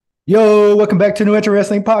Yo, welcome back to New Entry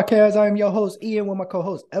Wrestling Podcast. I am your host, Ian, with my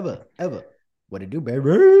co-host, Eva. What it do,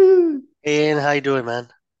 baby? Ian, how you doing, man?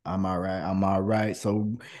 I'm all right. I'm all right.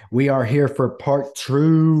 So we are here for part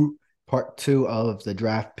two of the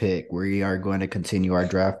draft pick. We are going to continue our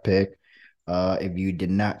draft pick. If you did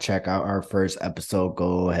not check out our first episode,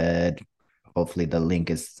 go ahead. Hopefully the link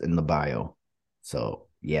is in the bio. So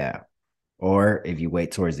yeah. Or if you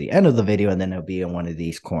wait towards the end of the video, and then it'll be in one of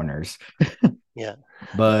these corners. Yeah.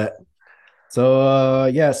 But So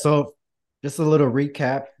yeah, so just a little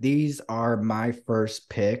recap. These are my first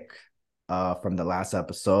pick from the last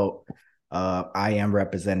episode. I am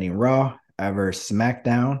representing Raw ever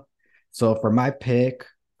SmackDown. So for my pick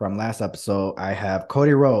from last episode, I have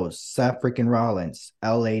Cody Rhodes, Seth freaking Rollins,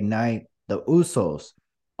 LA Knight, the Usos,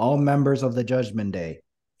 all members of the Judgment Day,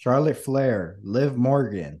 Charlotte Flair, Liv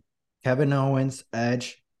Morgan, Kevin Owens,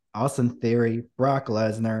 Edge, Austin Theory, Brock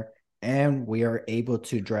Lesnar, and we are able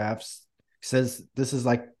to draft since this is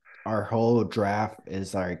like our whole draft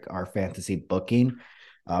is like our fantasy booking.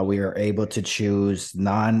 We are able to choose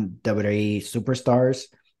non-WWE superstars,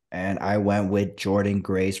 and I went with Jordan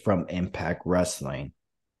Grace from Impact Wrestling.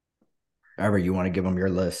 Ever, you want to give them your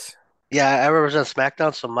list? Yeah, I represent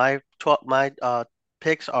SmackDown, so my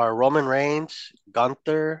picks are Roman Reigns,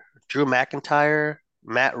 Gunther, Drew McIntyre,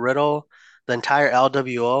 Matt Riddle, the entire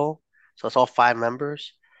LWO. So it's all five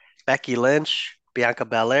members. Becky Lynch, Bianca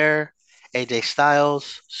Belair, AJ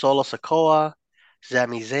Styles, Solo Sikoa,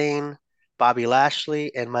 Sami Zayn, Bobby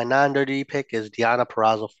Lashley, and my non-dirty pick is Deonna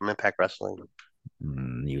Purrazzo from Impact Wrestling.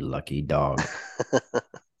 You lucky dog.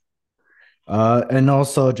 And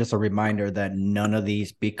also just a reminder that none of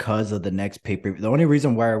these, because of the next pay-per-view, the only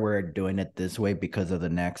reason why we're doing it this way because of the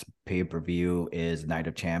next pay-per-view is Night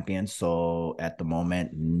of Champions. So at the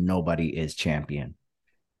moment, nobody is champion.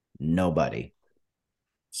 Nobody.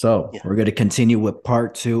 So Yeah, we're going to continue with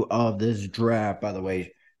part two of this draft. By the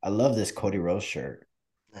way, I love this Cody Rhodes shirt.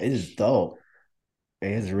 It is nice. dope.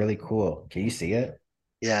 It is really cool. Can you see it?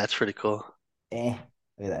 Yeah, it's pretty cool. Look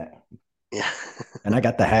at that. Yeah. And I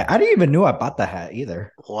got the hat. I didn't even know I bought the hat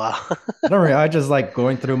either. Wow. I don't really, I just like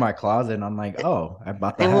going through my closet and I'm like, oh, I I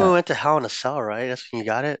bought the think when we hat. went to Hell in a Cell, right? That's when you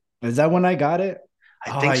got it. Is that when I got it?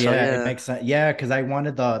 I Oh think so, yeah, it yeah. makes sense. Yeah, because I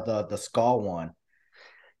wanted the skull one.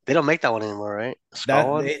 They don't make that one anymore, right? The skull That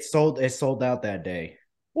one? it sold out that day.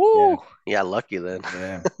 Yeah. Woo! Yeah, lucky then.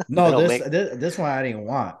 Yeah. They No, don't this make. this this one I didn't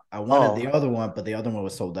want. I wanted Oh, the other one, but the other one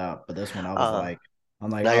was sold out. But this one I was uh, like, I'm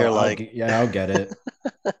like, now oh, you're like, I'll get it.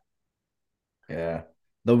 Yeah.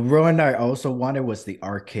 The one I also wanted was the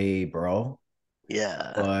arcade, bro.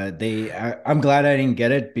 yeah, But I'm glad I didn't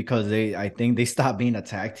get it because I think they stopped being a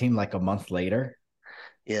tag team like a month later.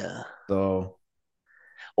 yeah. So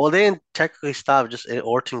Well, they didn't technically stop. Just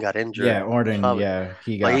Orton got injured. yeah, It's Orton, probably yeah,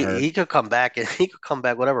 he like got he hurt. could come back and he could come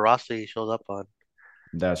back whatever roster he shows up on.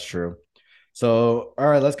 That's true. So all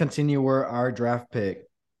right, let's continue with our draft pick.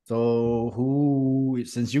 So who,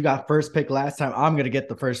 since you got first pick last time, I'm gonna get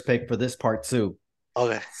the first pick for this part too.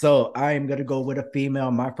 Okay. So I'm gonna go with a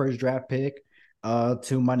female. My first draft pick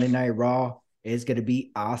to Monday Night Raw is gonna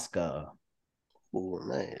be Asuka. Ooh,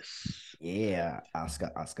 nice. Yeah,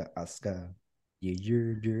 Asuka.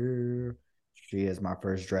 Yeah. She is my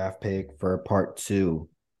first draft pick for part two.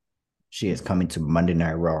 She is coming to Monday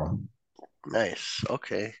Night Raw. Nice.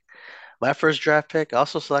 Okay. My first draft pick. I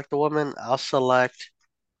also select the woman. I'll select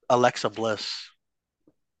Alexa Bliss.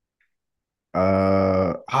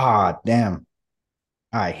 Damn.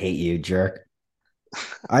 I hate you, jerk.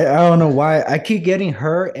 I don't know why I keep getting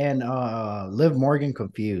her and Liv Morgan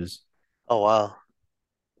confused. Oh wow.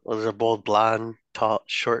 Those are both blonde, tall,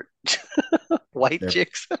 short, white They're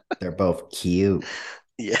chicks. they're both cute.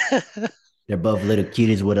 Yeah. They're both little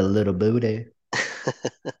cuties with a little booty.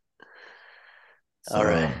 All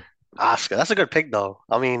right. So Oscar. That's a good pick though.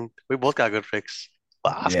 I mean, we both got good picks.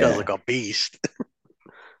 But Oscar's yeah, like a beast.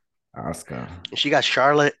 Oscar. She got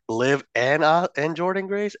Charlotte, Liv, and Jordan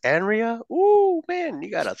Grace and Rhea. Ooh, man, you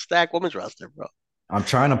got a stacked women's roster, bro. I'm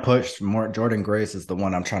trying to push more. Jordan Grace is the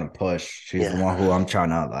one I'm trying to push. She's the Yeah. one who I'm trying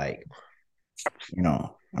to like,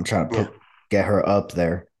 I'm trying to Yeah. get her up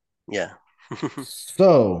there. Yeah.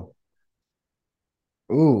 So,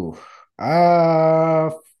 ooh,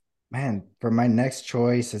 uh, man, for my next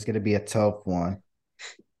choice is gonna be a tough one,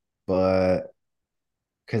 but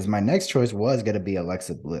because my next choice was gonna be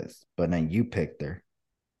Alexa Bliss, but then you picked her.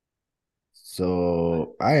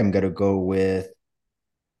 So I am gonna go with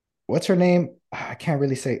what's her name? I can't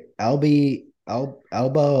really say Elba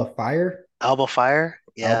Fire. Alba Fire.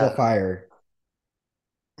 Elba Yeah. Fire.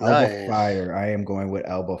 Elba Nice. Fire. I am going with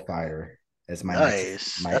Elba Fire as my next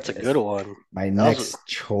Nice. my That's a good as one. my That was next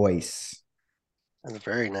choice. That's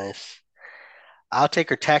very nice. I'll take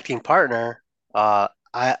her tag team partner,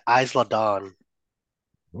 Isla Dawn.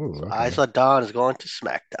 Ooh, So okay. Isla Dawn is going to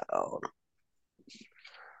SmackDown.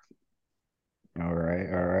 All right,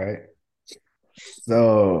 all right.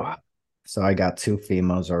 So, so I got two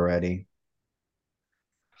females already.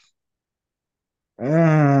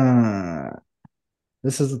 Uh,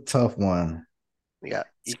 this is a tough one. Yeah,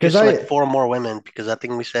 you could Because select I, four more women because I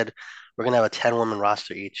think we said we're gonna have a 10 women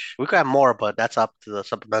roster each. We could have more, but that's up to the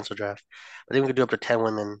supplemental draft. I think we could do up to 10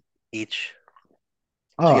 women each.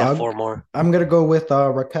 So oh, you got four more. I'm gonna go with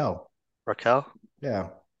Raquel. Raquel. Yeah,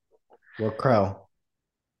 Raquel.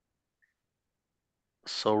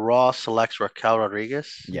 So Raw selects Raquel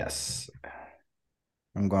Rodriguez. Yes,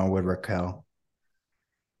 I'm going with Raquel.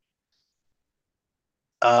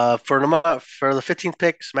 For the 15th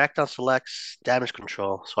pick, SmackDown selects Damage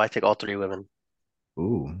Control. So I take all three women.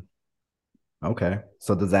 Ooh, okay.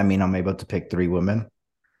 So does that mean I'm able to pick three women,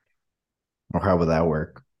 or how would that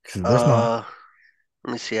work? Because there's no. Uh,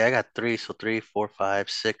 Let me see. I got three. So three, four, five,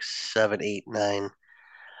 six, seven, eight, nine.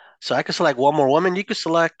 So I could select one more woman. You could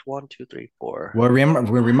select one, two, three, four, Well,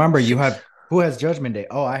 remember you six. have who has Judgment Day?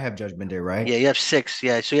 Oh, I have Judgment Day, right? Yeah, you have six.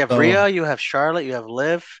 Yeah. So you have Rhea, So, you have Charlotte, you have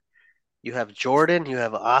Liv, you have Jordan, you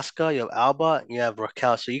have Asuka, you have Alba, you have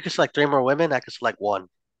Raquel. So you can select three more women. I can select one.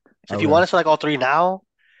 So if you want okay. to select all three now,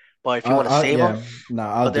 but if you want to save them, Yeah, no,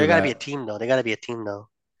 I'll but they do got to be a that. team though. They got to be a team though.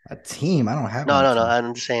 A team? I don't have No, no no, no. team.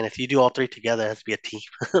 I'm just saying if you do all three together, it has to be a team.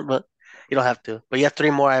 But you don't have to. But you have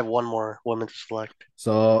three more. I have one more woman to select.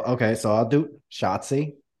 So, okay, so I'll do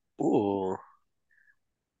Shotzi. Ooh,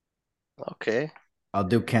 okay. I'll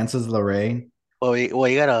do Kansas Lorraine. Well, we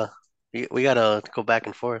gotta go back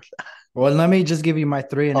and forth. Well, let me just give you my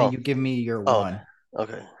three and then Oh, you give me your oh, one.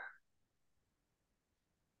 okay.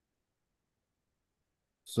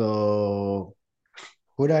 So,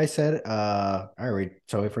 who did I said? I already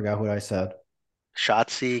totally forgot who I said.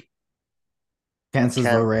 Shotzi, Kansas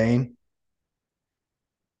Ken. Lorraine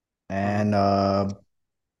Mhm. and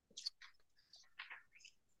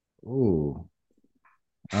ooh,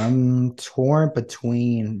 I'm torn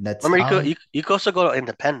between Remember, Natalia. you could also go to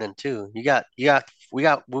independent too. We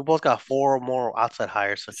both got four more outside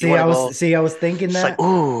hires. So if you See, want to go, I was thinking it's like that.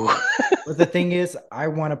 ooh. But the thing is, I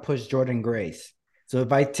want to push Jordan Grace. So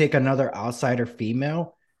if I take another outsider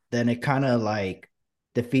female, then it kind of like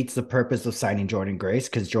defeats the purpose of signing Jordan Grace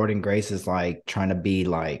because Jordan Grace is like trying to be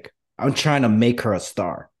like, I'm trying to make her a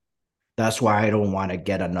star. That's why I don't want to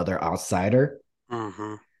get another outsider.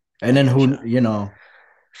 Hmm. And I then get who, you.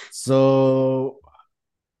 so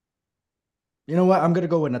you know what? I'm gonna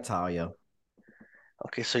go with Natalia.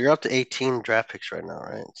 Okay, so you're up to 18 draft picks right now,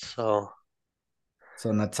 right? So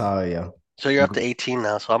Natalia. So you're up to 18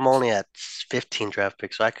 now. So I'm only at 15 draft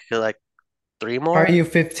picks. So I could get like three How are more. you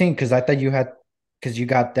 15? Because I thought you had because you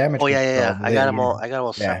got Oh damage yeah, yeah, control. yeah. I got them all. I got them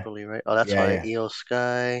all Yeah, separately, right? Oh, that's yeah, why. yeah. Io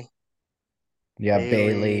Sky, You have Bailey.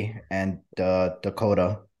 Bailey and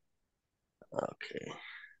Dakota. Okay.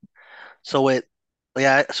 So wait,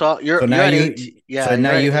 yeah. So So you're now at eight. so Yeah,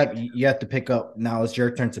 now you're at eight. you have to pick up. Now it's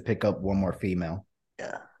your turn to pick up one more female.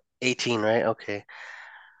 Yeah, 18, right? Okay.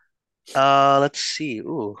 Let's see.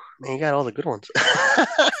 Ooh, man, you got all the good ones.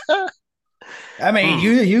 I mean, Hmm.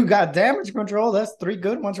 you got damage control. That's three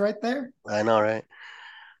good ones right there. I know, right?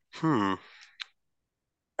 Hmm.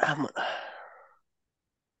 Um,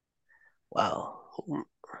 wow.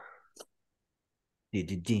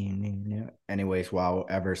 Anyways, while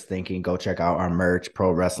Ever's thinking, go check out our merch,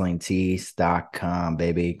 prowrestlingtees.com,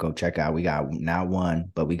 baby. Go check out. We got not one,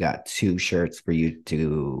 but we got two shirts for you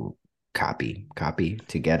to copy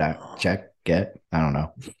to get out, check, get. I don't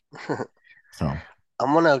know. So,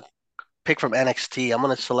 I'm gonna pick from NXT. I'm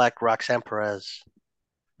gonna select Roxanne Perez.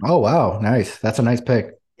 oh wow, nice. That's a nice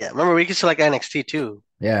pick. Yeah, remember we can select NXT too.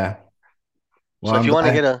 Yeah. Well, So if I'm you want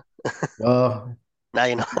to glad. get a, Well, now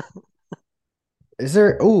you know. is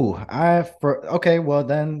there? Ooh, I for okay. Well,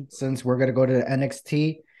 then since we're gonna go to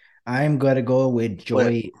NXT, I'm gonna go with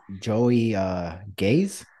Wait, Joey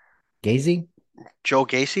Gazy. Joe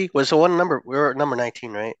Gacy? Wait, so what number? We're at number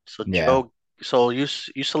 19, right? So Yeah. you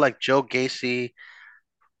select Joe Gacy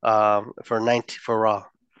for 19 for Raw.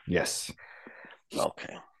 Yes.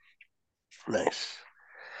 Okay, nice.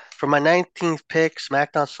 For my 19th pick,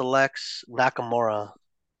 SmackDown selects Nakamura,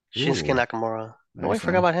 Shinsuke Ooh, Nakamura. No, we nice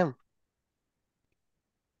forgot one. about him.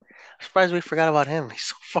 I'm surprised we forgot about him. He's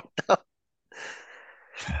so fucked up.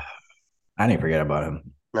 I didn't forget about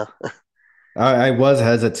him. No, I was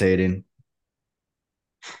hesitating.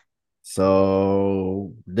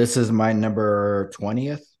 So this is my number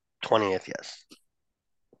 20th. 20th, yes.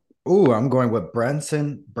 Ooh, I'm going with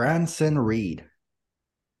Branson Reed.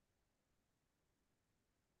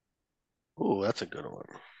 Ooh, that's a good one.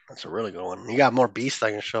 That's a really good one. You got more beasts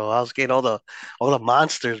I can show. I was getting all the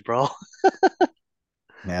monsters, bro.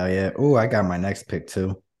 Hell yeah. Oh, I got my next pick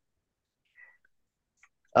too.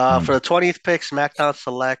 For Mm. the 20th pick, SmackDown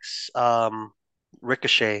selects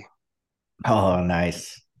Ricochet. Oh,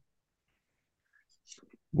 nice.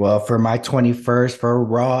 Well, for my 21st for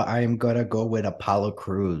Raw, I am gonna go with Apollo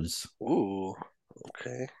Crews. Ooh,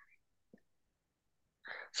 okay.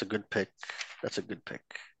 That's a good pick. That's a good pick.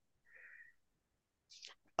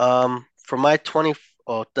 For my 20,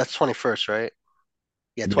 oh, that's 21st, right?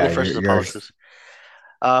 Yeah, Yeah, 21st is Apollo yours. Crews.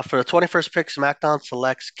 For the 21st pick, SmackDown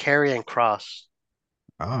selects Karrion Kross.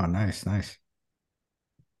 Oh, nice, nice.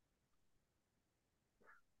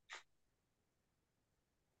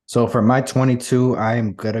 So for my 22, I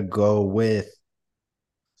am gonna go with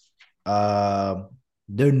uh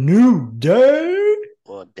the New Day.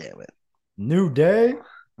 Oh, damn it. New Day.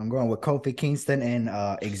 I'm going with Kofi Kingston and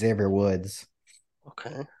Xavier Woods.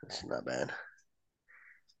 Okay, that's not bad.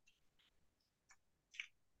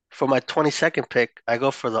 For my 22nd pick, I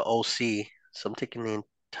go for the OC. So I'm taking the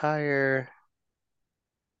entire.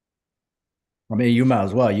 I mean, you might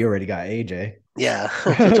as well. You already got AJ. Yeah.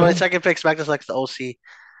 So 22nd pick, SmackDown selects the OC.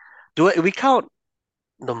 We count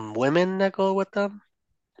the women that go with them?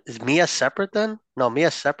 Is Mia separate then? No,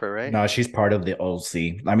 Mia's separate, right? No, she's part of the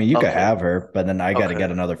OC. I mean, you could Okay. have her, but then I got to Okay.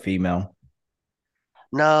 get another female.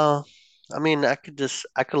 No, I mean I could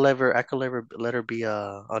let her be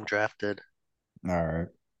undrafted. All right.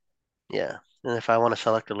 Yeah. And if I want to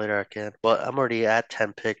select her later, I can. But I'm already at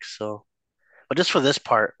 10 picks, so but just for this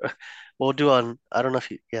part, we'll do on I don't know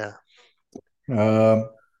if you yeah. Um.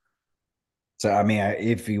 So I mean,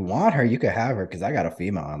 if you want her, you could have her because I got a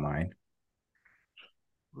female on mine.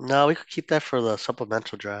 No, we could keep that for the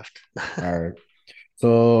supplemental draft. All right.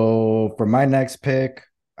 So for my next pick,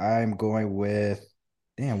 I'm going with.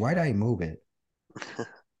 Damn, why did I move it?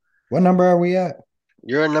 What number are we at?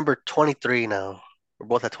 You're at number 23 now. We're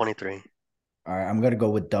both at 23. All right, I'm gonna go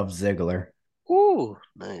with Dove Ziggler. Ooh,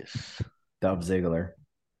 nice. Dove Ziggler.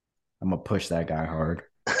 I'm gonna push that guy hard.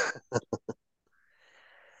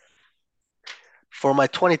 For my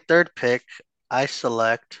 23rd pick, I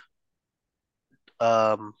select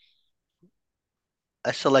um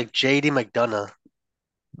I select JD McDonough.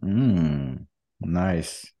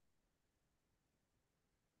 Nice.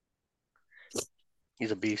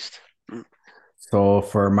 He's a beast. Mm. So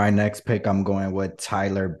for my next pick, I'm going with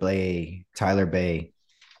Tyler Bay. Tyler Bay.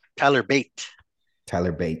 Tyler Bate.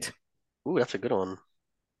 Tyler Bate. Ooh, that's a good one.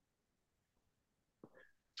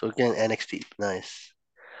 So again, NXT. Nice.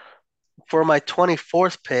 For my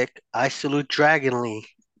 24th pick, I salute Dragon Lee.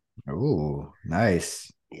 Ooh,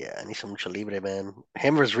 nice. Yeah, I need some lucha libre, man.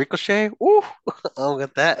 Him versus Ricochet. Ooh, I'll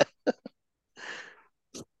get that.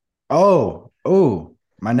 Oh,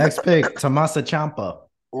 my next pick, Tomasa Ciampa.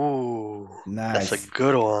 Ooh, that's a Nice.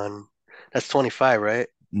 good one. That's 25, right?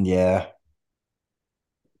 Yeah.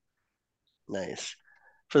 Nice.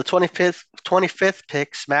 For the 25th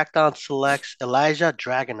pick, SmackDown selects Elijah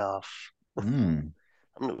Dragunov. Hmm.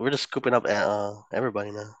 We're just scooping up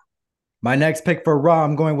everybody now. My next pick for Raw,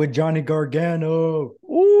 I'm going with Johnny Gargano.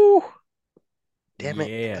 Ooh, damn it! I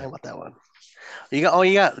Yeah. about that one. You got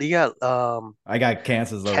I got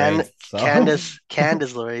Kansas Can already. So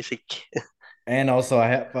Candice LeRae. and also I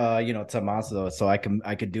have Tommaso, so I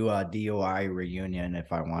could do a DOI reunion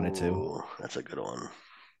if I wanted to. Ooh, that's a good one.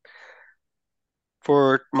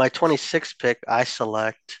 For my 26th pick, I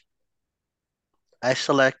select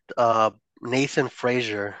Nathan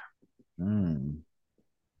Frazier. Hmm.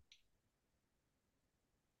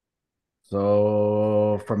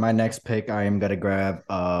 So for my next pick, I am gonna grab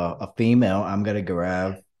a female. I'm gonna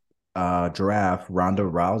grab giraffe Ronda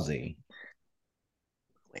Rousey.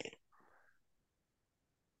 Wait,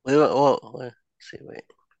 wait. Let's see, wait.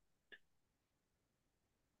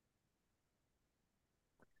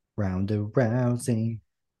 Ronda Rousey.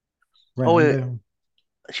 Oh wait, Ronda.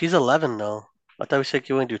 she's 11 though. I thought we said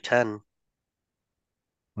you want to do 10.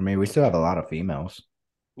 I mean, we still have a lot of females.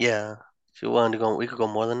 Yeah. So you wanted to go? We could go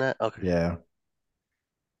more than that. Okay. Yeah,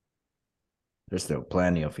 there's still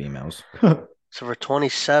plenty of females. So for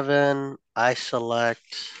 27, I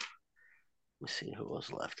select. Let me see who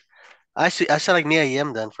was left. I select Mia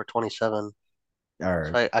Yim then for 27. All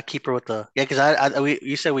So right. I keep her with the yeah because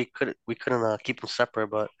you said we couldn't keep them separate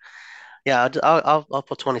but yeah I'll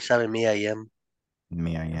put 27 Mia Yim.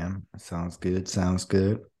 Me, I am. Sounds good. Sounds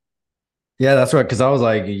good. Yeah, that's right. Because I was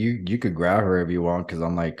like, you could grab her if you want. Because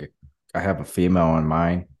I'm like, I have a female in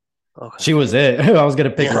mind. Okay. She was it. I was gonna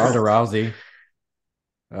pick Yeah. Ronda Rousey.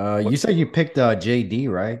 What You said you picked JD,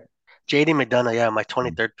 right? JD McDonough, yeah, my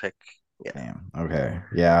 23rd pick. Yeah. Damn. Okay.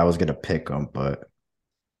 Yeah, I was gonna pick them, but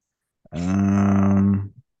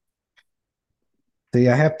um, see,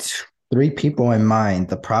 I have three people in mind.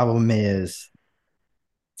 The problem is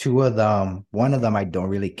two of them. One of them I don't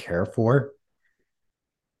really care for,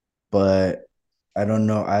 but I don't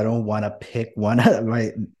know. I don't want to pick one of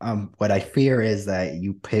my. What I fear is that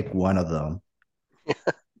you pick one of them.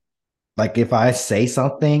 Like if I say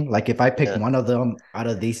something, like if I pick Yeah. one of them out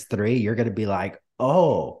of these three, you're gonna be like,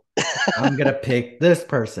 "Oh, I'm gonna pick this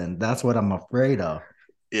person." That's what I'm afraid of.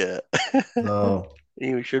 Yeah. So,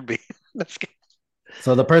 You should be. That's good.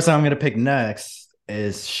 so the person I'm gonna pick next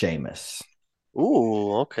is Sheamus.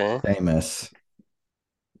 Ooh, okay. Sheamus.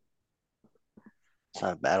 It's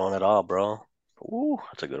not a bad one at all, bro. Ooh,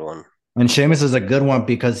 that's a good one. And Sheamus is a good one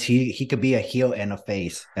because he could be a heel and a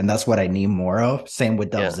face, and that's what I need more of. Same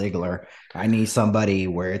with Dolph Yeah. Ziggler. I need somebody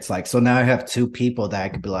where it's like, so now I have two people that I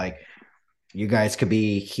could be like, you guys could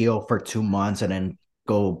be heel for 2 months and then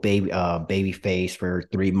go baby face for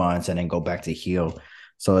 3 months and then go back to heel.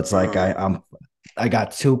 So it's like Mm, I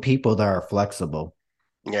got two people that are flexible.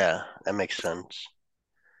 yeah, that makes sense.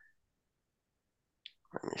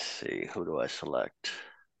 Let me see. Who do I select?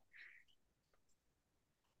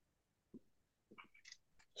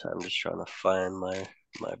 So I'm just trying to find my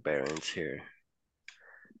bearings here.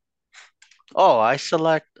 Oh, I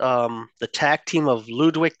select the tag team of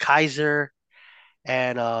Ludwig Kaiser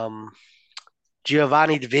and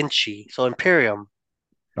Giovanni Da Vinci. So Imperium.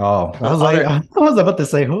 Oh, I was like, Other I was about to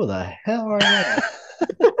say, who the hell are they?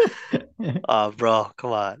 bro,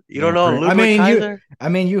 come on. You don't know Imprint. Ludwig Kaiser? I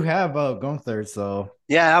mean, you have Gunther, so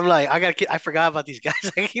Yeah, I'm like, I forgot about these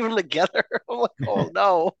guys. I keep them together. I'm like, oh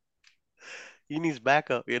no. He needs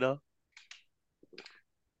backup, you know?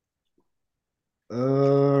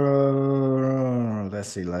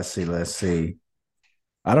 let's see.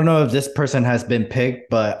 I don't know if this person has been picked,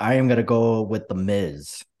 but I am gonna go with the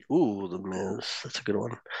Miz. Ooh, the Miz. That's a good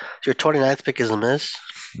one. So your 29th pick is the Miz?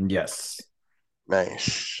 Yes.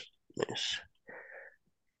 Nice. Nice.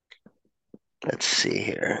 Let's see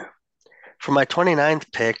here. For my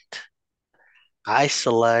 29th pick, I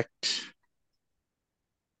select.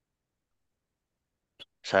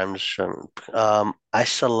 Sorry, I'm just trying. I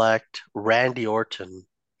select Randy Orton.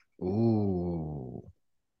 Ooh,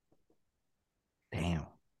 damn.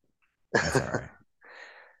 That's all right.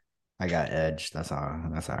 I got Edge. That's all.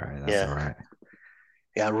 That's all right. That's all Yeah, right.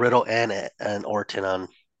 yeah, Riddle and Orton on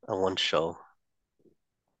one show.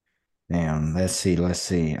 Damn. Let's see. Let's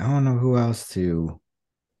see. I don't know who else to.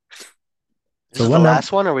 This So is the what number?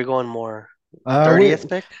 last one, or are we going more? We 30th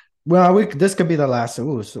pick? we this could be the last.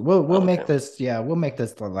 Ooh, so we'll Oh, make okay. this. Yeah, we'll make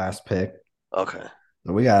this the last pick. Okay.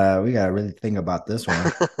 So we gotta really think about this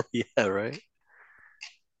one. Yeah, right.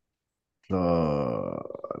 So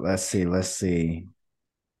let's see. Let's see.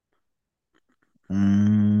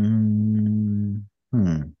 Mm,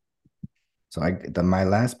 hmm. So my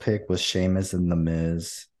last pick was Sheamus and The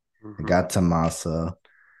Miz. I Hmm. got Tomasa.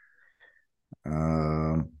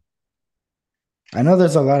 Um, I know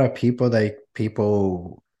there's a lot of people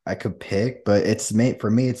I could pick, but it's made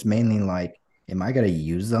for me. It's mainly like, am I gonna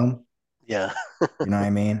use them? Yeah. You know what I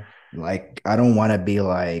mean? Like, I don't want to be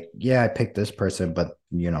like, yeah, I picked this person, but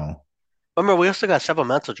Remember, we also got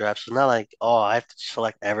supplemental drafts. So it's not like, oh, I have to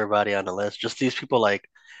select everybody on the list. Just these people, like,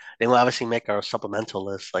 they will obviously make our supplemental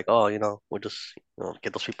list. Like, oh, we'll just,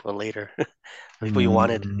 get those people later. People you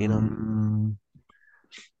wanted. mm,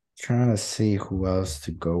 trying to see who else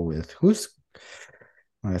to go with.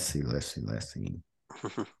 Let's see.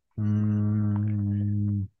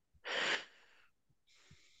 Mm,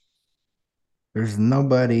 there's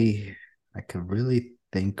nobody I could really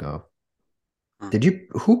think of.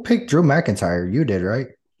 Who picked Drew McIntyre? You did, right?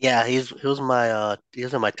 Yeah, he was in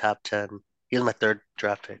my top 10. He was my third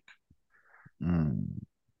draft pick. Mm.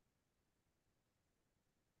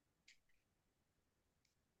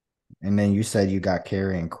 And then you said you got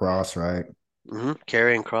Karrion Cross, right?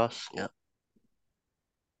 Karrion Cross. Yeah.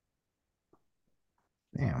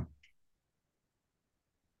 Damn.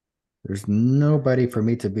 There's nobody for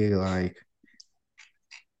me to be like,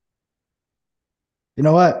 you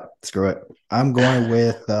know what? Screw it. I'm going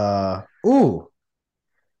with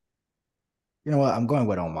you know what? I'm going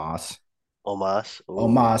with Omos. Omas. Ooh,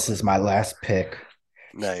 Omos is my last pick.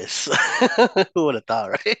 nice. Who would have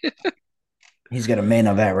thought, right? He's gonna main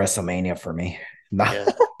event WrestleMania for me. No. Yeah.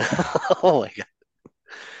 Oh my God.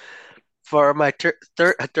 For my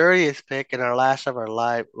 30th pick and our last of our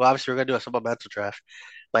live, well, obviously we're gonna do a supplemental draft.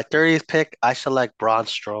 My 30th pick, I select Braun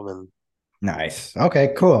Strowman. Nice.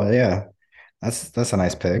 Okay, cool. Yeah. That's a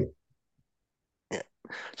nice pick. Yeah.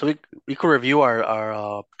 So we could review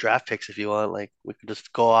our draft picks if you want. Like we could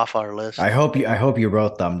just go off our list. I hope you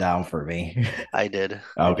wrote them down for me. I did.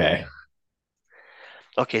 I did. Okay.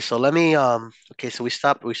 Okay, so okay, so we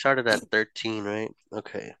started at 13, right?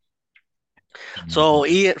 Okay. So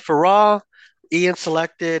Ian for Raw, Ian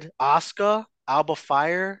selected Asuka, Alba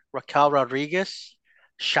Fire, Raquel Rodriguez,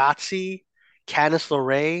 Shotzi, Candice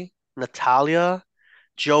LeRae, Natalia,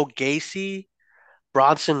 Joe Gacy,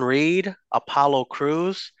 Bronson Reed, Apollo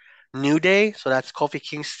Crews, New Day, so that's Kofi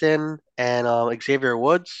Kingston and Xavier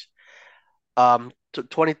Woods.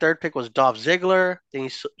 23rd pick was Dolph Ziggler. Then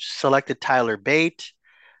he selected Tyler Bate,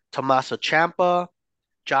 Tommaso Ciampa,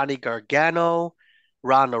 Johnny Gargano,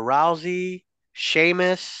 Ronda Rousey,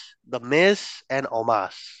 Sheamus, The Miz, and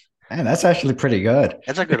Omos. Man, that's actually pretty good.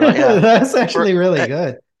 That's a good one, yeah. That's For actually really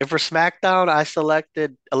good. and for SmackDown, I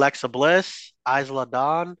selected Alexa Bliss, Isla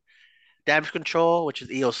Dawn, Damage Control, which is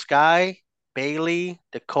Io Sky, Bailey,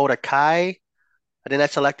 Dakota Kai. And then I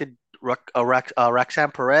selected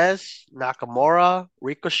Roxanne Perez, Nakamura,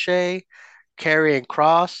 Ricochet, Karrion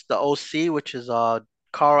Kross, the OC, which is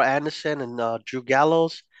Carl Anderson and Drew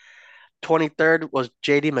Gallows. 23rd was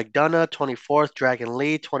JD McDonough. 24th, Dragon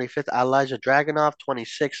Lee. 25th, Elijah Dragunov.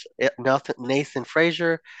 26th, Nathan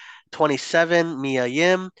Frazier. 27, Mia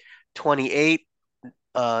Yim. 28,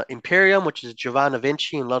 Imperium, which is Giovanna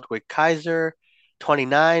Vinci and Ludwig Kaiser.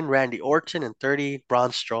 29, Randy Orton. And 30,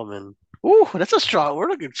 Braun Strowman. Ooh, that's a strong. We're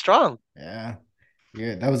looking strong. Yeah.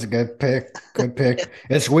 Yeah, that was a good pick. Good pick.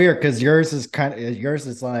 It's weird because yours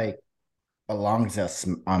is like belongs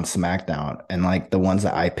on SmackDown, and like the ones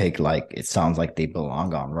that I picked, like it sounds like they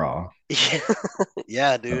belong on Raw. Yeah,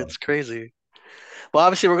 yeah, dude, So it's crazy. Well,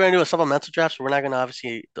 obviously, we're gonna do a supplemental draft, so we're not gonna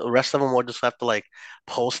obviously the rest of them. We'll just have to like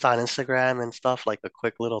post on Instagram and stuff, like a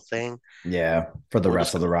quick little thing. yeah, for the We'll rest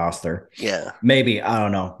just, of the roster, yeah, maybe I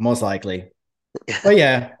don't know. Most likely, but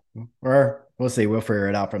yeah, we'll see. We'll figure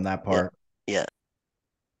it out from that yeah, part. yeah.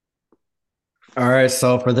 All right,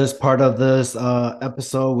 so for this part of this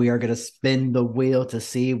episode, we are gonna spin the wheel to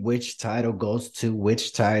see which title goes to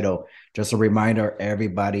which title. Just a reminder,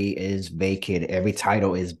 everybody is vacated. Every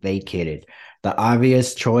title is vacated. The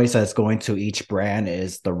obvious choice that's going to each brand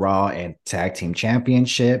is the Raw and Tag Team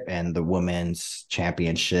Championship and the Women's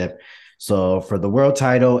Championship. So for the world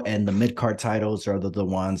title and the mid card titles are the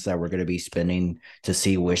ones that we're going to be spinning to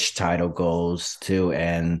see which title goes to.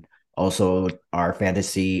 And also, our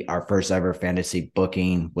first ever fantasy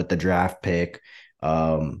booking with the draft pick.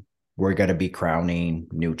 We're gonna be crowning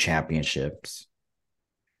new championships.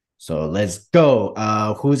 So let's go.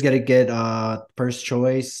 Who's gonna get first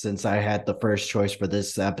choice? Since I had the first choice for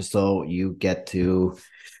this episode, you get to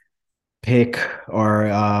pick or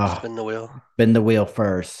Spin the wheel. spin the wheel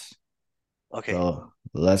first. Okay, So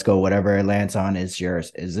let's go. Whatever it lands on is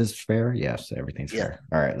yours. Is this fair? Yes, everything's yeah. fair.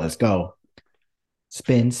 All right, let's go.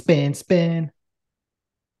 Spin, spin, spin.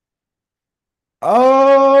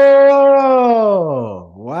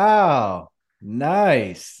 Oh, wow.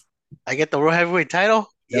 Nice. I get the World Heavyweight title.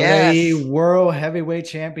 WWE Yes. World Heavyweight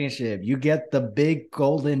Championship. You get the big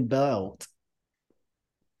golden belt.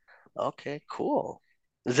 Okay, cool.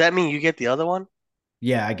 Does that mean you get the other one?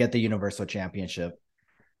 Yeah, I get the Universal Championship.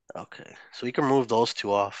 Okay, so you can remove those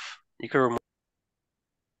two off. You can remove.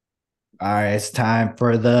 All right, it's time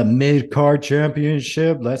for the mid card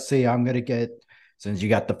championship. Let's see. Since you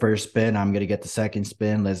got the first spin, I'm going to get the second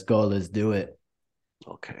spin. Let's go. Let's do it.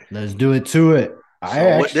 Okay. Let's do it to it.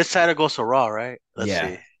 So what this title goes to Raw, right? Let's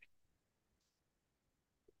Yeah.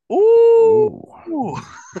 see. Ooh. Ooh.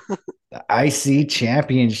 The IC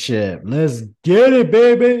Championship. Let's get it,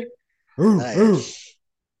 baby. Ooh, ooh. Nice.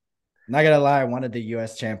 Not gonna lie, I wanted the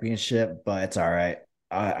US Championship, but it's all right.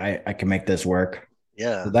 I can make this work. So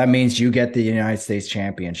Yeah. that means you get the United States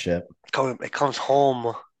Championship. It comes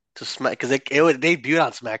home to Smack because it debuted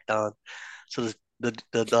on SmackDown. So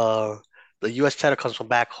the US title comes from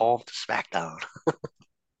back home to SmackDown.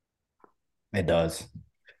 It does.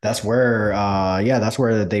 That's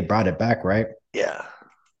where they brought it back, right? Yeah.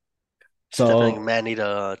 Stephanie So McMahon need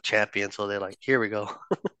a champion, so they're like, here we go.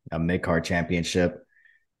 a mid-card championship.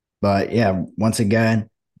 But yeah, once again,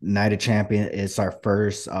 Night of Champion is our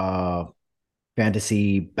first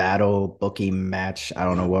fantasy battle booking match. I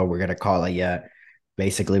don't know what we're gonna call it yet.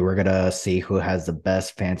 Basically, we're gonna see who has the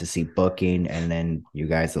best fantasy booking, and then you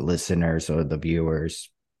guys, the listeners or the viewers,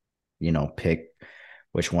 pick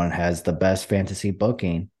which one has the best fantasy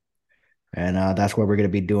booking. And that's what we're gonna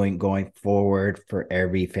be doing going forward for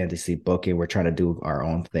every fantasy booking. We're trying to do our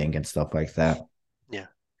own thing and stuff like that. Yeah.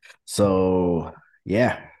 So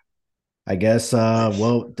yeah, I guess Nice.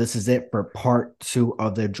 well, this is it for part two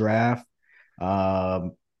of the draft.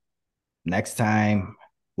 Um, next time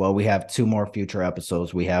Well, we have two more future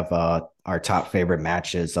episodes. We have our top favorite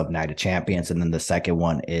matches of Night of Champions, and then the second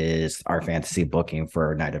one is our fantasy booking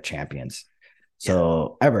for Night of Champions. Yeah.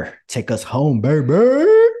 So, Ever, take us home, baby.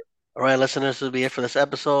 All right, listeners, this will be it for this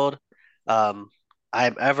episode. Um,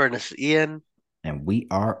 I'm Ever, and this is Ian. And we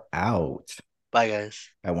are out. Bye, guys.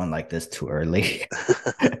 I went like this too early.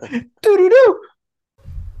 Doo-doo-doo.